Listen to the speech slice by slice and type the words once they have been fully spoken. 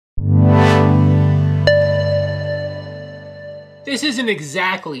This isn't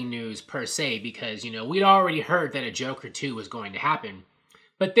exactly news per se because, we'd already heard that a Joker 2 was going to happen.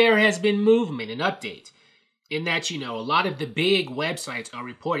 But there has been movement and update in that, a lot of the big websites are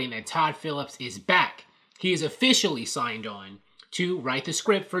reporting that Todd Phillips is back. He is officially signed on to write the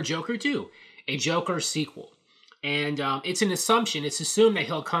script for Joker 2, a Joker sequel. And it's an assumption, it's assumed that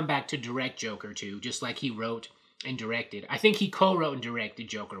he'll come back to direct Joker 2, just like he wrote and directed. I think he co-wrote and directed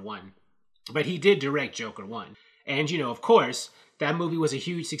Joker 1, but he did direct Joker 1. And, of course, that movie was a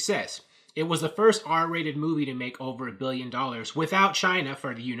huge success. It was the first R-rated movie to make over $1 billion without China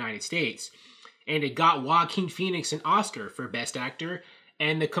for the United States. And it got Joaquin Phoenix an Oscar for Best Actor.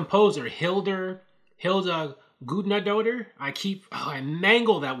 And the composer, Hilda Gudnadottir, I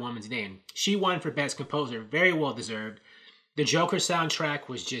mangle that woman's name. She won for Best Composer, very well deserved. The Joker soundtrack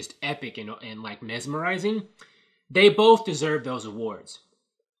was just epic and like mesmerizing. They both deserve those awards.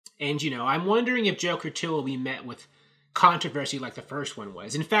 And, I'm wondering if Joker 2 will be met with controversy like the first one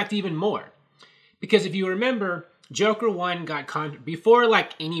was. In fact, even more. Because if you remember, Joker 1 got before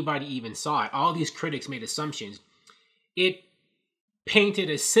like anybody even saw it, all these critics made assumptions. It painted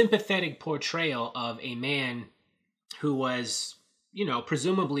a sympathetic portrayal of a man who was,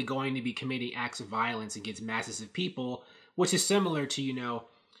 presumably going to be committing acts of violence against masses of people, which is similar to,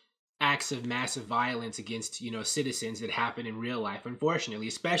 acts of massive violence against, citizens that happen in real life, unfortunately,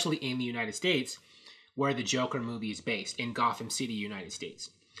 especially in the United States, where the Joker movie is based, in Gotham City, United States.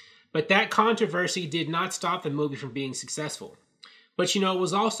 But that controversy did not stop the movie from being successful. But, it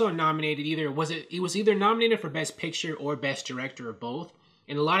was also nominated it was either nominated for Best Picture or Best Director or both.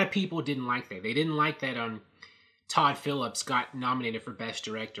 And a lot of people didn't like that. They didn't like that Todd Phillips got nominated for Best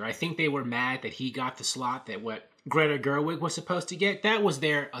Director. I think they were mad that he got the slot that what Greta Gerwig was supposed to get. That was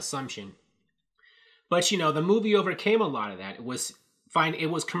their assumption. But, the movie overcame a lot of that. It was fine. It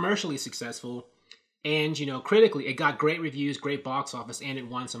was commercially successful. And, critically, it got great reviews, great box office, and it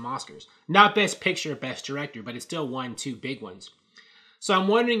won some Oscars. Not Best Picture, Best Director, but it still won 2 big ones. So I'm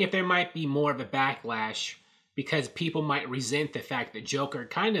wondering if there might be more of a backlash because people might resent the fact that Joker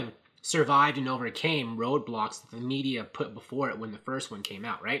kind of survived and overcame roadblocks that the media put before it when the first one came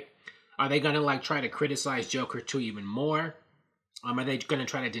out, right? Are they going to try to criticize Joker 2 even more? Are they going to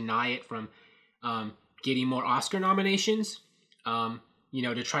try to deny it from getting more Oscar nominations? To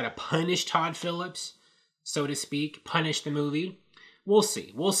try to punish Todd Phillips, so to speak, punish the movie. We'll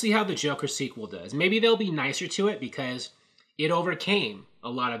see. We'll see how the Joker sequel does. Maybe they'll be nicer to it because it overcame a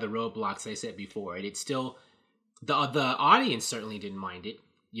lot of the roadblocks I said before. It's still, the audience certainly didn't mind it,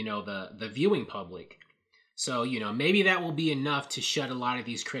 the viewing public. So, maybe that will be enough to shut a lot of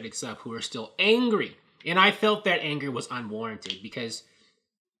these critics up who are still angry. And I felt that anger was unwarranted because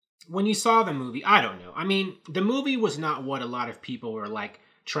when you saw the movie, I don't know. I mean, the movie was not what a lot of people were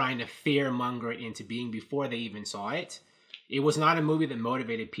trying to fearmonger it into being before they even saw it. It was not a movie that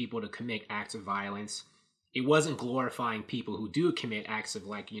motivated people to commit acts of violence. It wasn't glorifying people who do commit acts of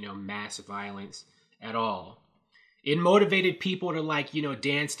mass violence at all. It motivated people to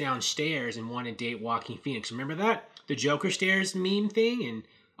dance downstairs and want to date Joaquin Phoenix. Remember that? The Joker stairs meme thing and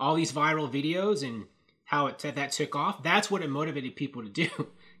all these viral videos and how that took off? That's what it motivated people to do,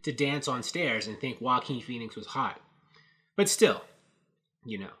 to dance on stairs and think Joaquin Phoenix was hot. But still,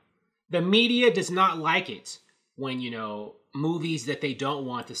 the media does not like it when, movies that they don't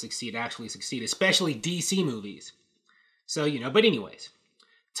want to succeed actually succeed, especially DC movies. So, but anyways,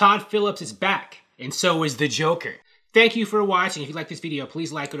 Todd Phillips is back, and so is the Joker. Thank you for watching. If you like this video,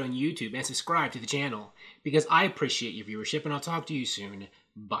 please like it on YouTube and subscribe to the channel because I appreciate your viewership, and I'll talk to you soon.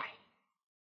 Bye.